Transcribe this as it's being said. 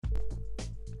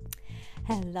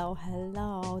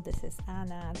Hello, this is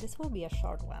Anna. This will be a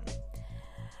short one.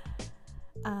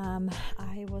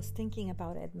 I was thinking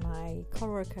about it. My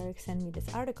coworker sent me this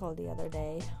article the other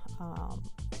day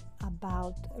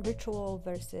about rituals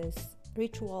versus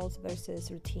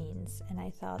routines, and I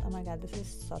thought, oh my god, this is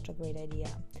such a great idea.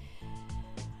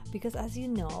 Because as you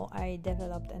know, I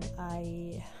developed and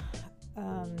I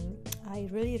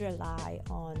really rely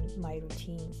on my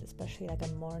routines, especially like a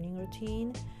morning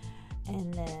routine.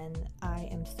 And then I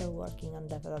am still working on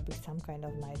developing some kind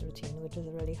of night routine, which is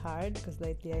really hard because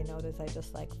lately I notice I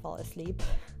just fall asleep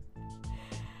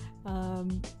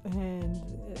and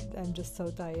I'm just so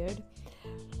tired,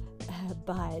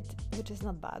 but which is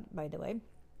not bad, by the way.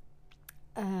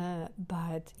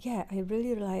 But yeah, I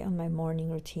really rely on my morning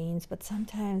routines, but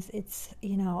sometimes it's,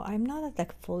 I'm not a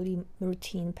fully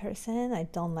routine person. I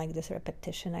don't like this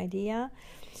repetition idea.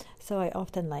 So I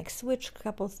often switch a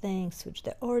couple things, switch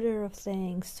the order of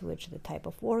things, switch the type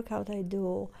of workout I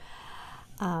do.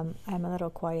 I'm a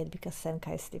little quiet because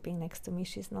Senka is sleeping next to me.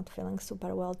 She's not feeling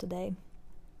super well today.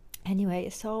 Anyway,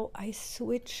 so I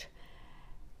switch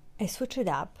it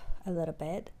up a little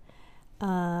bit.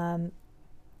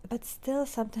 But still,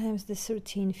 sometimes this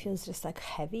routine feels just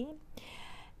heavy.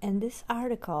 And this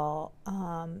article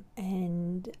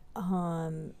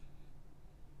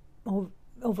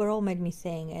overall made me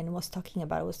think and was talking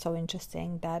about it was so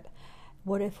interesting that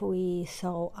what if we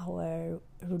saw our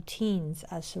routines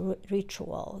as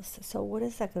rituals? So what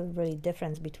is a really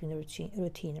difference between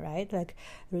routine, right?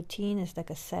 Routine is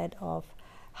a set of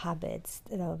habits,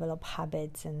 develop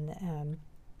habits and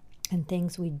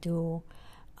things we do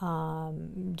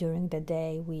during the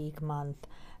day, week, month,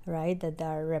 right? That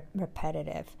are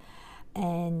repetitive.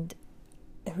 And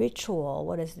ritual,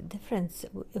 what is the difference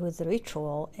with the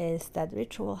ritual is that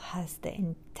ritual has the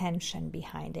intention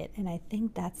behind it. And I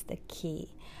think that's the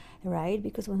key, right?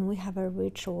 Because when we have a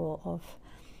ritual of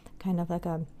kind of I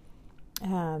don't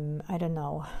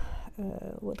know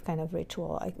what kind of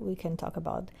ritual we can talk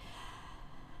about.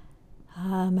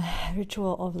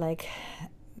 Ritual of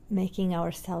making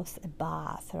ourselves a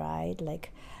bath, right?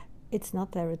 It's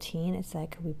not a routine. It's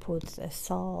we put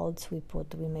salts, we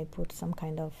may put some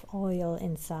kind of oil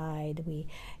inside.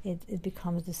 It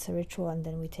becomes this ritual, and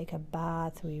then we take a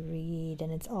bath, we read,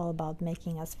 and it's all about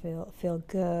making us feel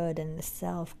good and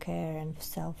self-care and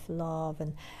self-love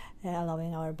and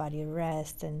allowing our body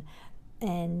rest and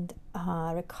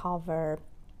recover.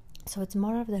 So it's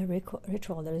more of the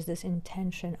ritual. There is this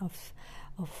intention of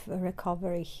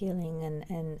recovery, healing,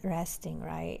 and resting,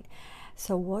 right?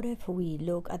 So what if we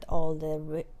look at all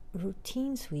the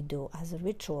routines we do as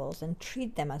rituals and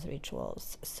treat them as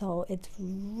rituals? So it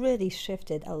really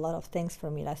shifted a lot of things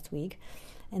for me last week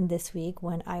and this week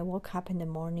when I woke up in the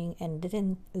morning and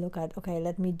didn't look at, okay,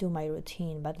 let me do my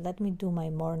routine, but let me do my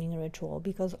morning ritual,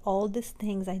 because all these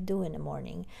things I do in the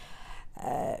morning,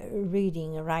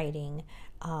 reading, writing,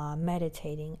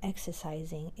 meditating,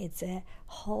 exercising, it's a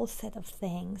whole set of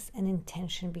things, and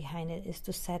intention behind it is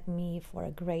to set me for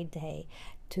a great day,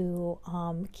 to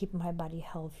keep my body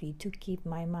healthy, to keep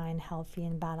my mind healthy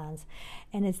and balanced.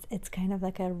 And it's kind of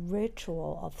a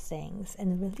ritual of things.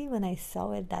 And really, when I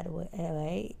saw it that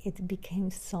way, it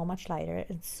became so much lighter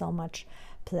and so much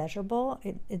pleasurable.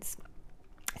 It's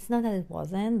not that it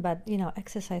wasn't, but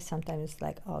exercise sometimes is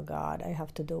oh God, I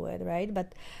have to do it, right?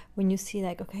 But when you see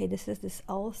okay, this is this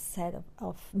whole set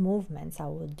of movements I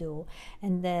will do,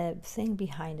 and the thing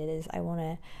behind it is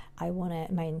my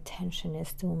intention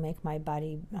is to make my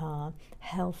body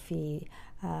healthy,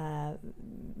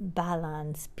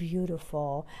 balanced,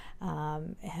 beautiful,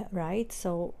 right?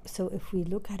 So if we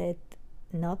look at it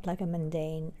not like a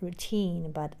mundane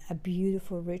routine, but a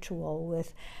beautiful ritual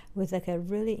with a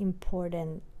really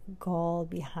important goal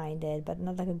behind it, but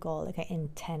not a goal, an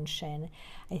intention.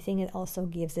 I think it also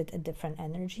gives it a different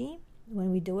energy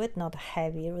when we do it, not a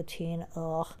heavy routine,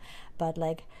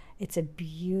 but it's a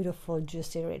beautiful,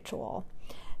 juicy ritual.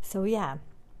 So yeah,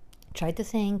 try to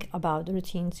think about the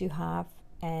routines you have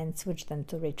and switch them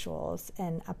to rituals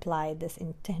and apply this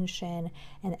intention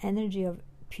and energy of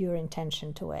pure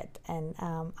intention to it, and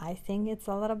I think it's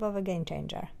a lot above a game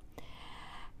changer.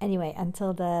 Anyway,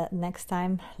 until the next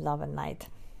time, love and light.